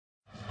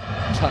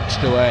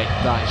touched away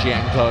by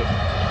Jianko.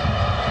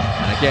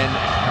 And again,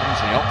 he comes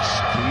and he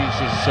opts to use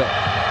his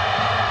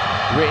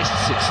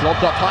wrists. It's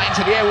lobbed up high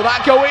into the air. Will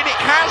that go in?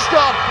 It has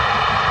done!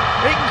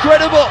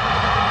 Incredible!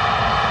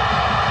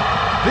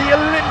 The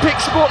Olympic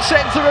Sports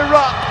Centre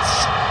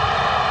erupts.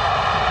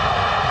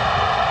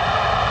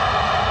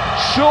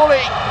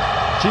 Surely,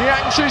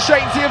 Jiangsu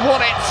Sainty have won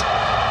it.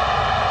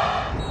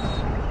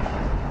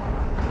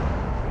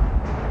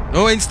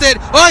 Oh, instead,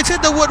 it's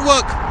hit the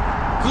woodwork.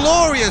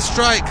 Glorious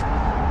strike.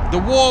 The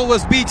wall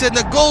was beaten,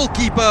 the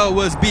goalkeeper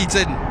was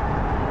beaten.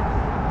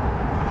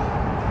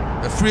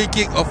 A free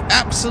kick of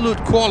absolute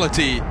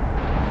quality.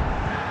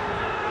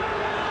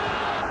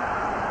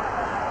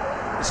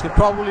 This could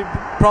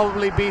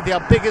probably be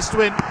their biggest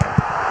win.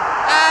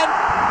 And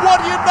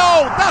what do you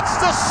know? That's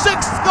the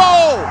 6th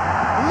goal.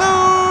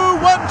 Lu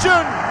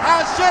Wenjun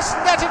has just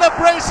netted a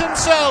brace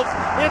himself.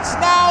 It's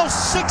now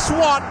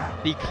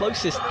 6-1. The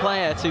closest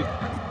player to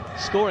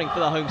scoring for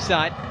the home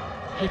side,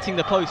 hitting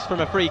the post from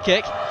a free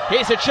kick.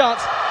 Here's a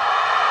chance.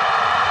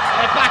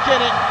 They're back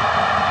in it.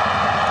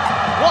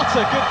 What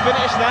a good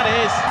finish that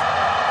is.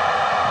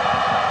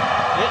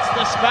 It's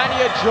the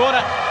Spaniard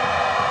Jordan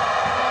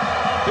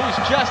who's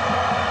just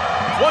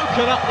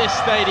woken up this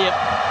stadium.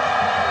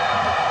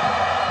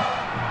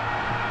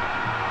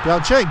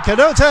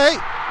 Kanoute,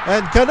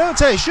 and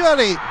Kanoute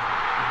surely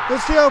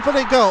it's the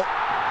opening goal.